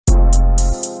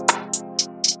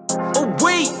Oh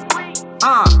wait,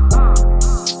 oh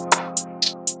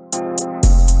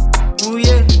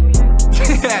yeah,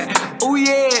 oh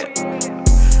yeah,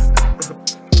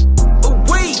 oh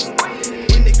wait,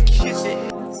 in the kitchen,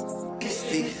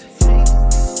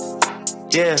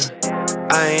 yeah.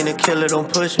 I ain't a killer,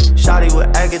 don't push me. Shawty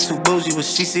with I get too bougie, but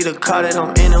she see the car that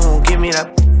I'm in and won't give me that.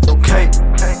 Okay.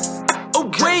 Oh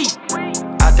wait,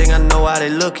 I think I know how they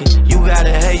looking. You got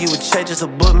it, hey, you would change just to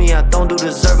book me. I don't do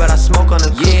dessert, but I smoke on the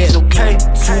cookies. Okay.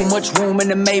 Too much room in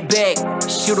the Maybach.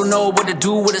 She don't know what to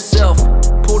do with herself.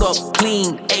 Pulled up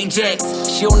clean, Ajax.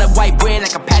 She on that white bread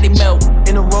like a patty melt.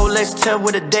 In a Rolex, tell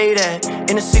where the date at.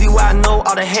 In the city where I know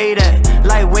all the hate at.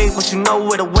 Lightweight, but you know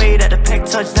where the weight at. The pack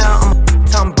touchdown, I'm a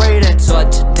Tom Brady.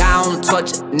 Touch down,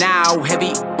 touch now.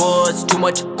 Heavy buzz, too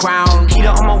much crown. Heater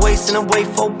on my waist and I weigh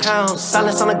 4 pounds.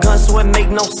 Silence on the gun so it make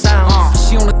no sound.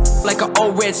 She on the like an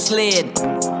old red sled,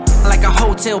 like a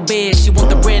hotel bed. She want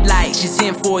the red light, she's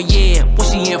in for a year. What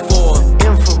she in for?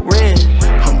 Infrared.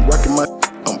 I'm working my,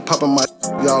 I'm popping my,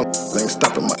 y'all ain't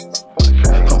stopping my.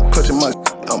 I'm clutching my,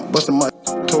 I'm busting my.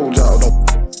 Told y'all don't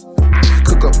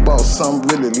cook up boss, something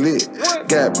really lit.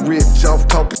 Got rich off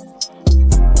talking.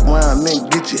 Round and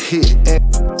get you hit. And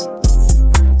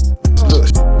look,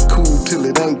 cool till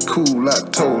it ain't cool. I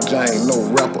told you I ain't no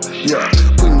rapper. Yeah,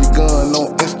 putting your gun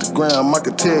on Instagram, I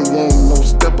can tell you ain't no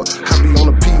stepper. I be on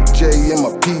a PJ in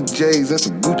my PJs and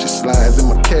some Gucci slides. In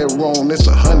my Caron, it's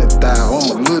 100,000. I'm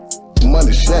a little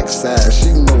money shack size,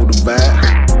 she know the vibe.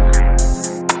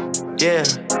 Yeah,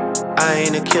 I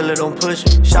ain't a killer, don't push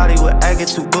me. Shawty with I get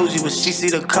too bougie, but she see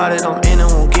the car that I'm in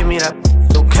and won't give me that.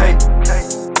 Okay.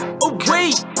 Oh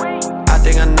wait, I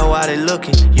think I know how they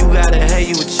looking. You got it, hey,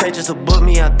 you would change just to book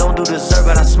me. I don't do dessert,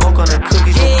 but I smoke on the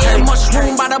cookies. Yeah, Okay.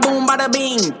 mushroom, bada boom, bada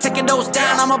bing. Taking those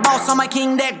down, I'm a boss, I'm a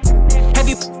king. That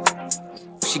heavy.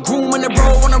 She grooming the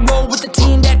bro on the road with the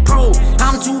team that pro.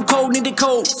 I'm too cold, need the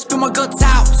cold. Spill my guts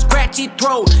out, scratchy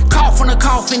throat. Cough on a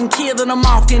coffin, killing them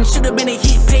often. Should've been a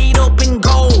hit, paid up in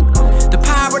gold. The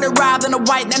pirate arrived in a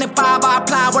white 95. I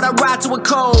apply what I ride to a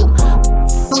cold.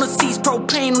 On the seats,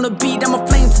 propane on the beat. I'm a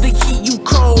flame to the heat, you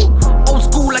cold. Old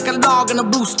school like a log in a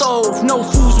blue stove. No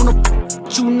fools on the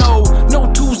you know.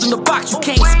 No tools in the box, you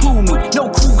can't screw me. No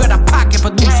crew got a pocket for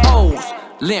loose hoes.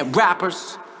 Limp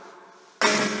rappers.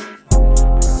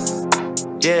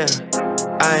 Yeah,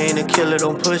 I ain't a killer,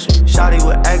 don't push me. Shawty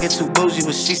with I get too bougie,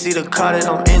 but she see the car that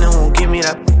I'm in and won't give me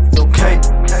that. Okay.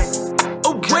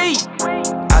 Oh wait,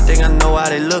 I think I know how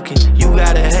they looking. You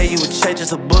got it, hey, you would change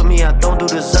just to book me. I don't do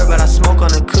dessert, but I smoke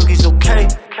on the cookies. Okay.